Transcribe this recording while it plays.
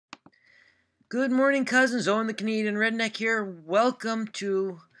Good morning, cousins. Owen the Canadian Redneck here. Welcome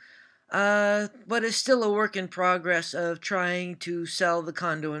to what is still a work in progress of trying to sell the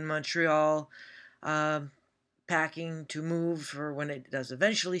condo in Montreal, uh, packing to move for when it does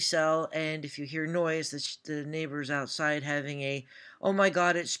eventually sell. And if you hear noise, that's the neighbors outside having oh my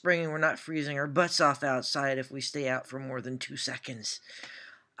God, it's spring and we're not freezing our butts off outside if we stay out for more than 2 seconds.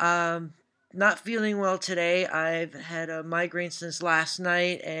 Um, Not feeling well today. I've had a migraine since last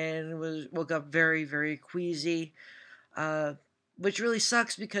night and woke up very, very queasy. Uh, which really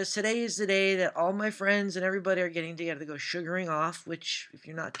sucks because today is the day that all my friends and everybody are getting together to go sugaring off, which, if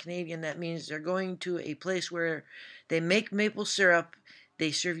you're not Canadian, that means they're going to a place where they make maple syrup.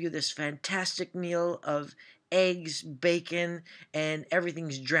 They serve you this fantastic meal of eggs, bacon, and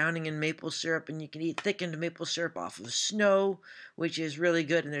everything's drowning in maple syrup, and you can eat thickened maple syrup off of snow, which is really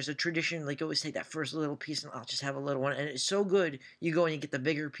good. And there's a tradition, like you always take that first little piece and I'll just have a little one, and it's so good. You go and you get the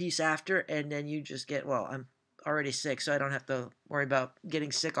bigger piece after, and then you just get, well, I'm already sick, so I don't have to worry about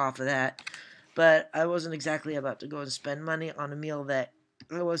getting sick off of that. But I wasn't exactly about to go and spend money on a meal that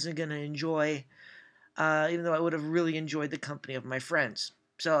I wasn't going to enjoy, even though I would have really enjoyed the company of my friends.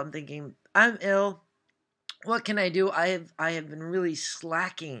 So I'm thinking, I'm ill. What can I do? I have been really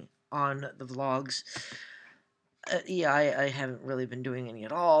slacking on the vlogs. I haven't really been doing any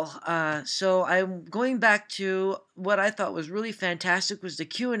at all. So I'm going back to what I thought was really fantastic was the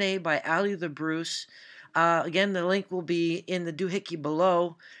Q&A by Ali the Bruce. Again, the link will be in the doohickey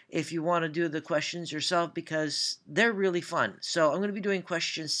below if you want to do the questions yourself because they're really fun. So I'm going to be doing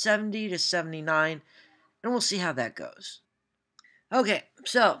questions 70 to 79, and we'll see how that goes. Okay,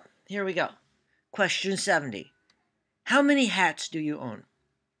 so here we go. Question 70. How many hats do you own?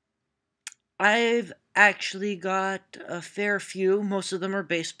 I've actually got a fair few. Most of them are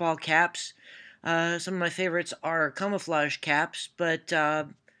baseball caps. Some of my favorites are camouflage caps, but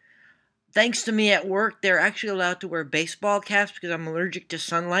thanks to me at work, they're actually allowed to wear baseball caps because I'm allergic to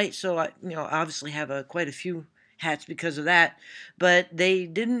sunlight. So I, obviously have quite a few hats because of that. But they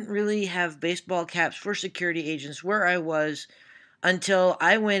didn't really have baseball caps for security agents where I was until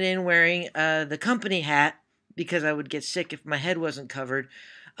I went in wearing the company hat because I would get sick if my head wasn't covered.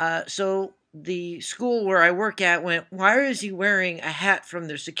 So the school where I work at went, why is he wearing a hat from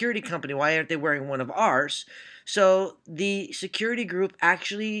their security company? Why aren't they wearing one of ours? So the security group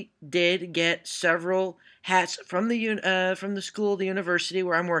actually did get several hats from the school, the university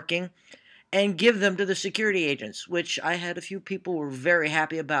where I'm working, and give them to the security agents, which I had a few people were very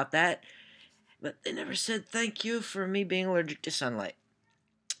happy about that, but they never said thank you for me being allergic to sunlight.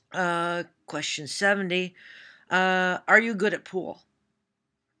 Question 70. Are you good at pool?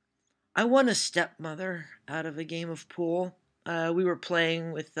 I won a stepmother out of a game of pool. We were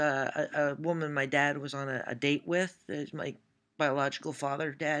playing with a woman my dad was on a date with. It's my biological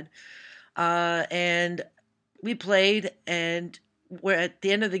father, dad. And we played, and we're at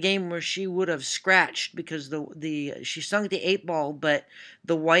the end of the game where she would have scratched because she sunk the 8 ball, but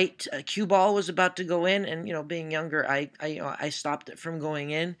the white cue ball was about to go in, and being younger, I stopped it from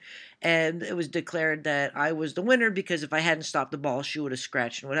going in, and it was declared that I was the winner because if I hadn't stopped the ball, she would have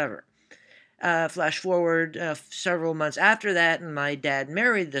scratched and whatever. Flash forward several months after that, and my dad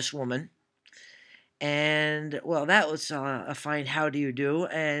married this woman. And, well, that was a fine how do you do.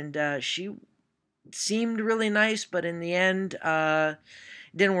 And she seemed really nice, but in the end,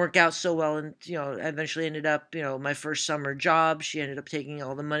 didn't work out so well. And, eventually ended up, my first summer job. She ended up taking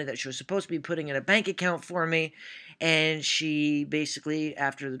all the money that she was supposed to be putting in a bank account for me. And she basically,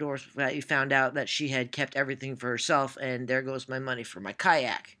 after the doors, you found out that she had kept everything for herself. And there goes my money for my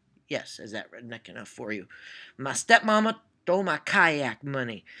kayak. Yes, is that redneck enough for you? My stepmama stole my kayak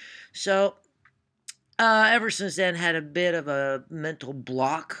money. So, ever since then, had a bit of a mental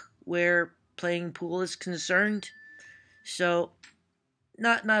block where playing pool is concerned. So,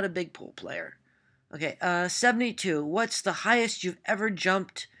 not a big pool player. Okay, 72. What's the highest you've ever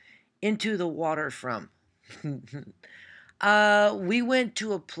jumped into the water from? We went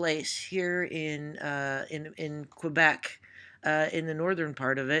to a place here in Quebec, in the northern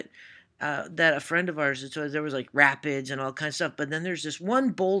part of it, that a friend of ours, so there was like rapids and all kinds of stuff, but then there's this one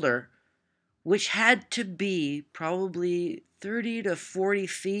boulder which had to be probably 30 to 40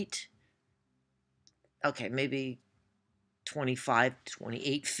 feet, okay, maybe 25,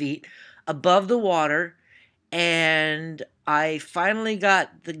 28 feet above the water, and I finally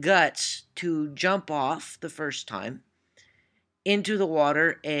got the guts to jump off the first time into the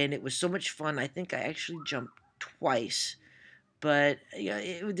water, and it was so much fun. I think I actually jumped twice. But yeah,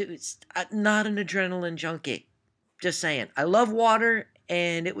 it's not an adrenaline junkie. Just saying. I love water,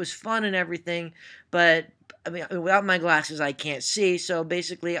 and it was fun and everything, but I mean, without my glasses, I can't see. So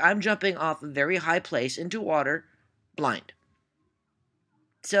basically, I'm jumping off a very high place into water, blind.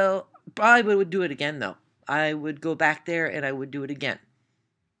 So probably would do it again, though. I would go back there and I would do it again.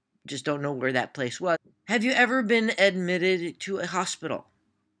 Just don't know where that place was. Have you ever been admitted to a hospital?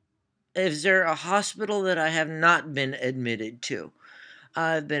 Is there a hospital that I have not been admitted to?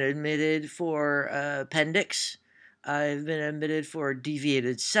 I've been admitted for appendix. I've been admitted for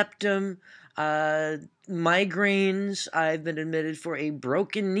deviated septum, migraines. I've been admitted for a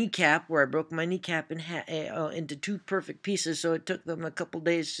broken kneecap, where I broke my kneecap into two perfect pieces. So it took them a couple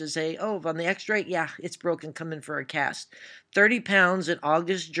days to say, "Oh, on the X-ray, yeah, it's broken. Come in for a cast." 30 pounds in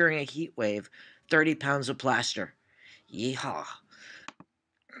August during a heat wave. 30 pounds of plaster. Yeehaw.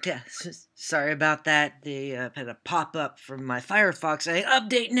 Yeah, sorry about that. They had a pop up from my Firefox saying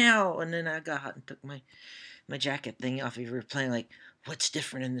 "update now," and then I got hot and took my jacket thing off. You were playing like, what's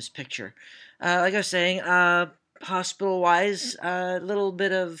different in this picture? Like I was saying, hospital wise, a little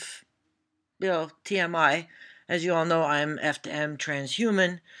bit of TMI. As you all know, I'm F to M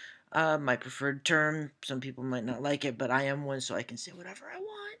transhuman. My preferred term. Some people might not like it, but I am one, so I can say whatever I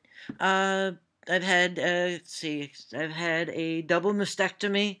want. I've had let's see, I've had a double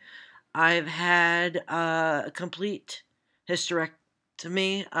mastectomy. I've had a complete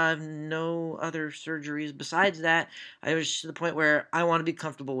hysterectomy. I've no other surgeries besides that. I was to the point where I want to be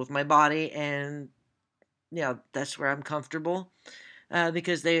comfortable with my body, and that's where I'm comfortable.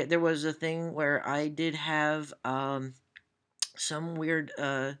 Because there was a thing where I did have some weird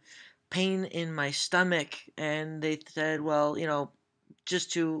pain in my stomach, and they said, well,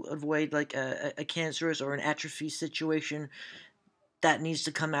 just to avoid like a cancerous or an atrophy situation, that needs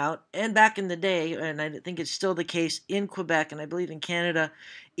to come out. And back in the day, and I think it's still the case in Quebec and I believe in Canada,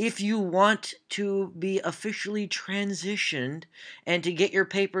 if you want to be officially transitioned and to get your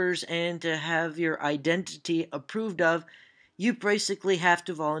papers and to have your identity approved of, you basically have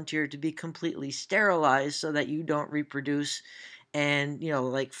to volunteer to be completely sterilized so that you don't reproduce and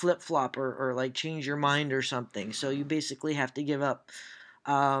like flip-flop or like change your mind or something. So you basically have to give up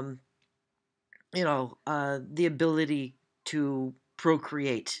um, the ability to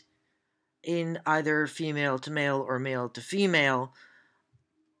procreate in either female to male or male to female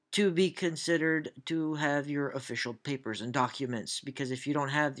to be considered to have your official papers and documents. Because if you don't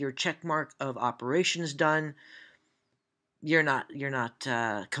have your check mark of operations done, you're not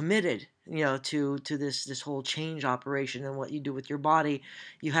committed to this whole change operation and what you do with your body.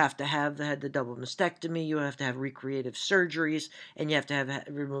 You have to have had the double mastectomy, you have to have recreative surgeries, and you have to have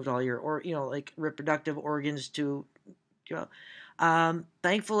removed all your like reproductive organs to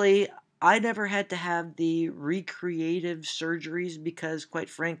thankfully I never had to have the recreative surgeries because quite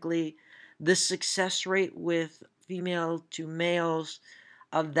frankly the success rate with female to males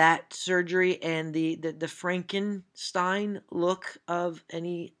of that surgery and the Frankenstein look of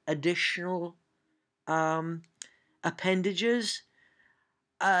any additional um, appendages.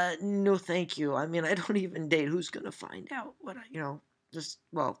 No, thank you. I mean, I don't even date. Who's gonna find out what just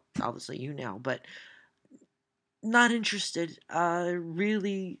well, obviously you now, but not interested.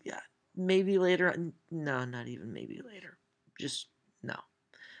 Really, maybe later. No, not even maybe later. Just no.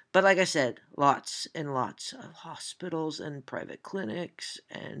 But like I said, lots and lots of hospitals and private clinics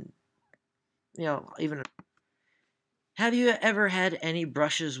and even. Have you ever had any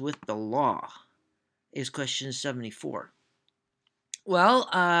brushes with the law? Is question 74. Well,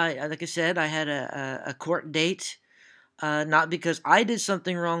 like I said, I had a court date, not because I did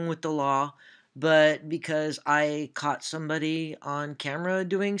something wrong with the law, but because I caught somebody on camera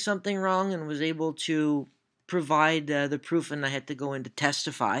doing something wrong and was able to provide the proof, and I had to go in to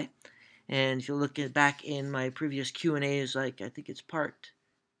testify. And if you look back in my previous Q&As, like I think it's part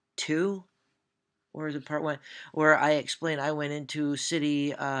 2, or is it part 1, where I explain I went into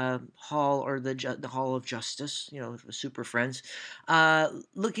City Hall, or the Hall of Justice, with Super Friends,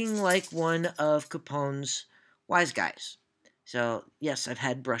 looking like one of Capone's wise guys. So yes, I've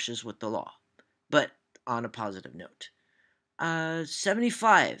had brushes with the law, but on a positive note.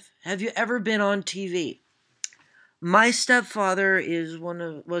 75. Have you ever been on TV? My stepfather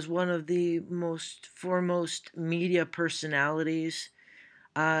was one of the most foremost media personalities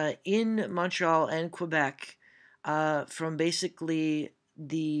in Montreal and Quebec from basically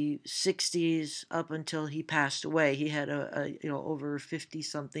the 60s up until he passed away. He had a over 50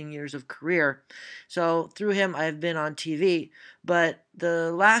 something years of career. So through him I've been on TV, but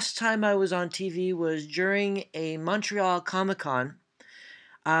the last time I was on TV was during a Montreal Comic-Con.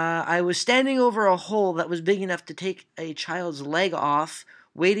 I was standing over a hole that was big enough to take a child's leg off,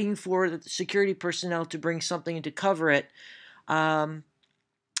 waiting for the security personnel to bring something to cover it.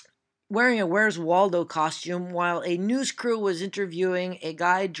 wearing a Where's Waldo costume while a news crew was interviewing a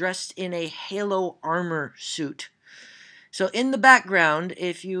guy dressed in a Halo armor suit. So in the background,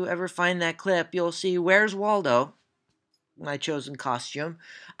 if you ever find that clip, you'll see Where's Waldo, my chosen costume,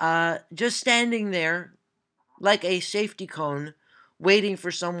 just standing there like a safety cone, waiting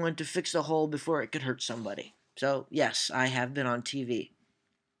for someone to fix a hole before it could hurt somebody. So yes, I have been on TV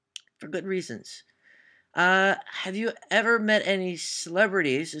for good reasons. Have you ever met any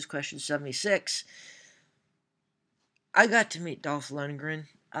celebrities? This is question 76. I got to meet Dolph Lundgren.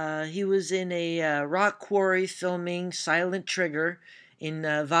 He was in a rock quarry filming Silent Trigger in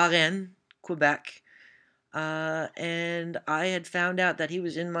Varennes, Quebec. And I had found out that he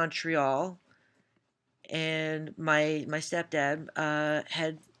was in Montreal. And my stepdad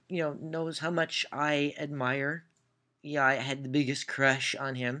had, knows how much I admire. Yeah, I had the biggest crush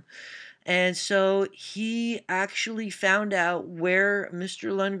on him. And so he actually found out where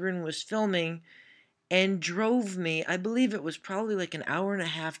Mr. Lundgren was filming and drove me. I believe it was probably like an hour and a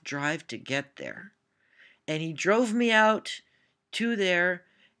half drive to get there. And he drove me out to there,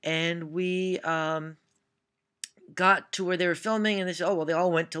 and we got to where they were filming, and they said, oh, well, they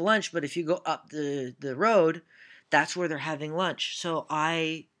all went to lunch, but if you go up the road, that's where they're having lunch. So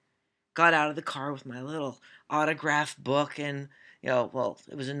I got out of the car with my little autograph book, and well,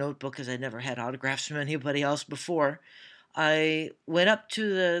 it was a notebook because I'd never had autographs from anybody else before. I went up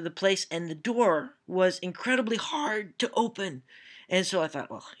to the place, and the door was incredibly hard to open. And so I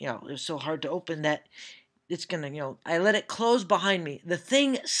thought, well, it was so hard to open that it's going to, I let it close behind me. The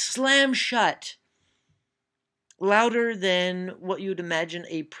thing slammed shut louder than what you'd imagine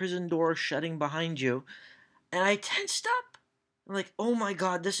a prison door shutting behind you. And I tensed up. I'm like, oh my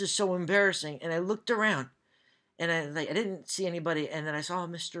God, this is so embarrassing. And I looked around, and I didn't see anybody. And then I saw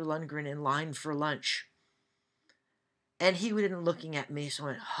Mr. Lundgren in line for lunch. And he wasn't looking at me, so I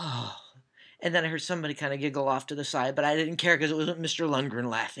went, oh. And then I heard somebody kind of giggle off to the side, but I didn't care because it wasn't Mr. Lundgren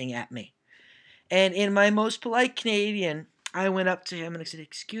laughing at me. And in my most polite Canadian, I went up to him and I said,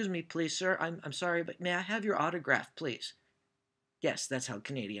 excuse me, please, sir. I'm sorry, but may I have your autograph, please? Yes, that's how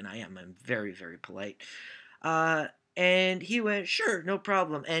Canadian I am. I'm very, very polite. And he went, sure, no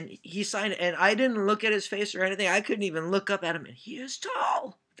problem. And he signed it, and I didn't look at his face or anything. I couldn't even look up at him, and he is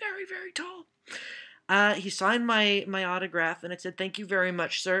tall, very, very tall. He signed my autograph, and it said, thank you very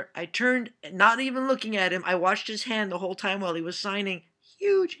much, sir. I turned, not even looking at him. I watched his hand the whole time while he was signing.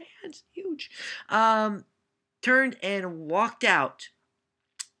 Huge hands, huge. Turned and walked out,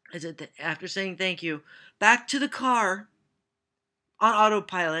 as after saying thank you, back to the car on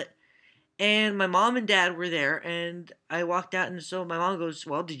autopilot. And my mom and dad were there, and I walked out, and so my mom goes,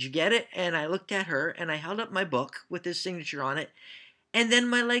 well, did you get it? And I looked at her, and I held up my book with his signature on it. And then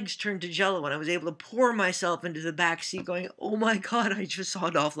my legs turned to jello, and I was able to pour myself into the back seat going, oh my God, I just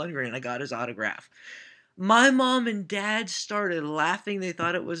saw Dolph Lundgren, and I got his autograph. My mom and dad started laughing. They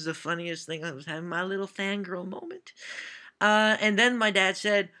thought it was the funniest thing. I was having my little fangirl moment. And then my dad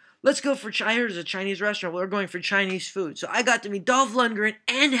said, let's go for here's a Chinese restaurant. We're going for Chinese food. So I got to meet Dolph Lundgren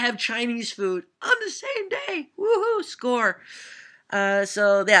and have Chinese food on the same day. Woohoo! Score.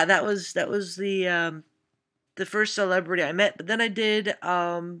 So yeah, that was the first celebrity I met. But then I did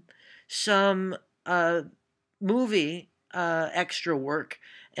some movie extra work,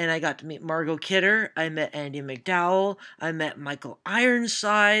 and I got to meet Margot Kidder. I met Andy McDowell. I met Michael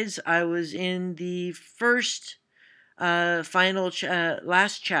Ironsides. I was in the first last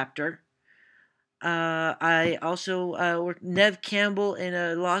chapter. I also worked Nev Campbell in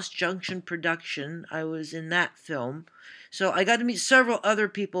a Lost Junction production. I was in that film. So I got to meet several other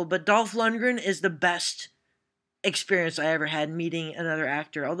people, but Dolph Lundgren is the best experience I ever had meeting another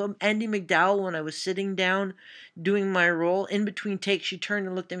actor. Although Andy McDowell, when I was sitting down doing my role, in between takes, she turned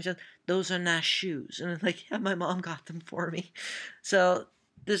and looked at me and said, those are nice shoes. And I'm like, yeah, my mom got them for me. So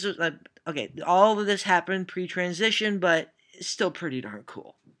this was like, okay, all of this happened pre-transition, but it's still pretty darn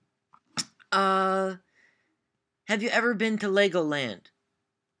cool. Have you ever been to Legoland?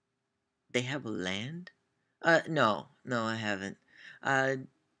 They have a land? No, I haven't.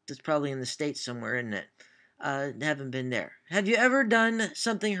 It's probably in the States somewhere, isn't it? Haven't been there. Have you ever done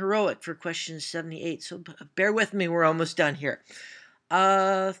something heroic for question 78? So bear with me, we're almost done here.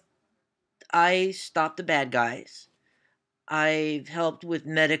 I stopped the bad guys. I've helped with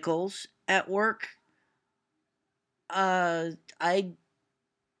medicals at work.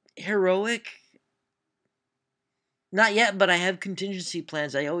 Heroic? Not yet, but I have contingency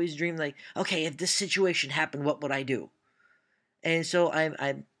plans. I always dream like, okay, if this situation happened, what would I do? And so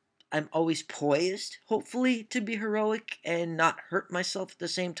I'm always poised, hopefully, to be heroic and not hurt myself at the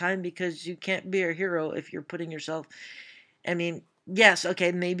same time, because you can't be a hero if you're putting yourself... I mean, yes,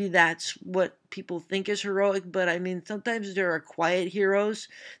 okay, maybe that's what people think is heroic, but I mean, sometimes there are quiet heroes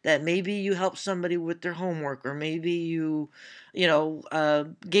that maybe you help somebody with their homework, or maybe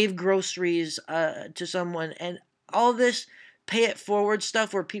gave groceries to someone, and all this pay it forward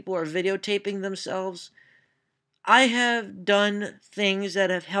stuff where people are videotaping themselves. I have done things that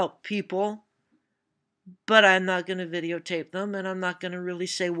have helped people, but I'm not going to videotape them, and I'm not going to really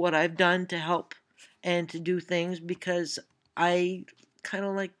say what I've done to help and to do things because I kind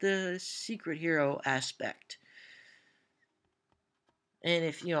of like the secret hero aspect. And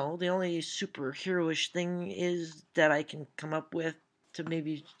if, the only superheroish thing is that I can come up with to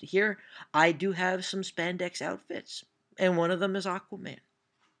maybe here, I do have some spandex outfits, and one of them is Aquaman.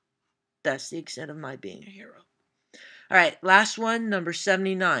 That's the extent of my being a hero. All right, last one, number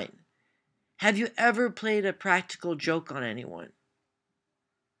 79. Have you ever played a practical joke on anyone?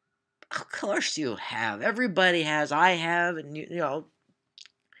 Of course you have. Everybody has. I have, and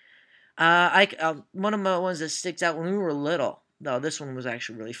one of my ones that sticks out when we were little. No, this one was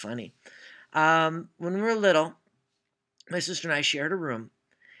actually really funny. When we were little, my sister and I shared a room.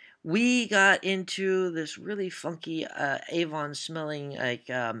 We got into this really funky Avon smelling like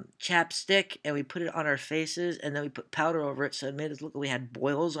chapstick, and we put it on our faces, and then we put powder over it, so it made us look like we had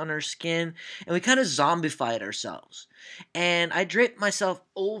boils on our skin, and we kind of zombified ourselves. And I draped myself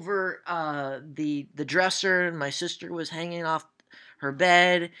over the dresser, and my sister was hanging off her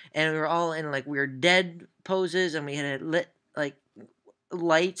bed, and we were all in like weird dead poses, and we had lit like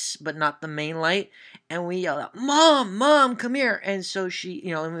lights, but not the main light. And we yelled out, "Mom, Mom, come here!" And so she,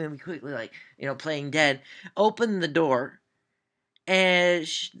 and then we quickly, like, playing dead, opened the door, and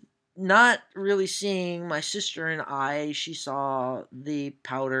not really seeing my sister and I, she saw the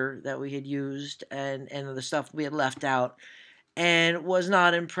powder that we had used and the stuff we had left out, and was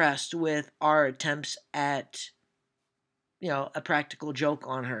not impressed with our attempts at a practical joke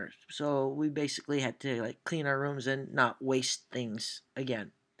on her. So we basically had to like clean our rooms and not waste things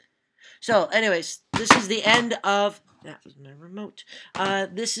again. So, anyways, this is the end of that was my remote.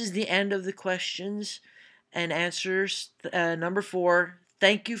 This is the end of the questions and answers. Number 4.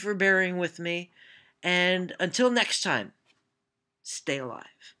 Thank you for bearing with me, and until next time, stay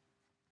alive.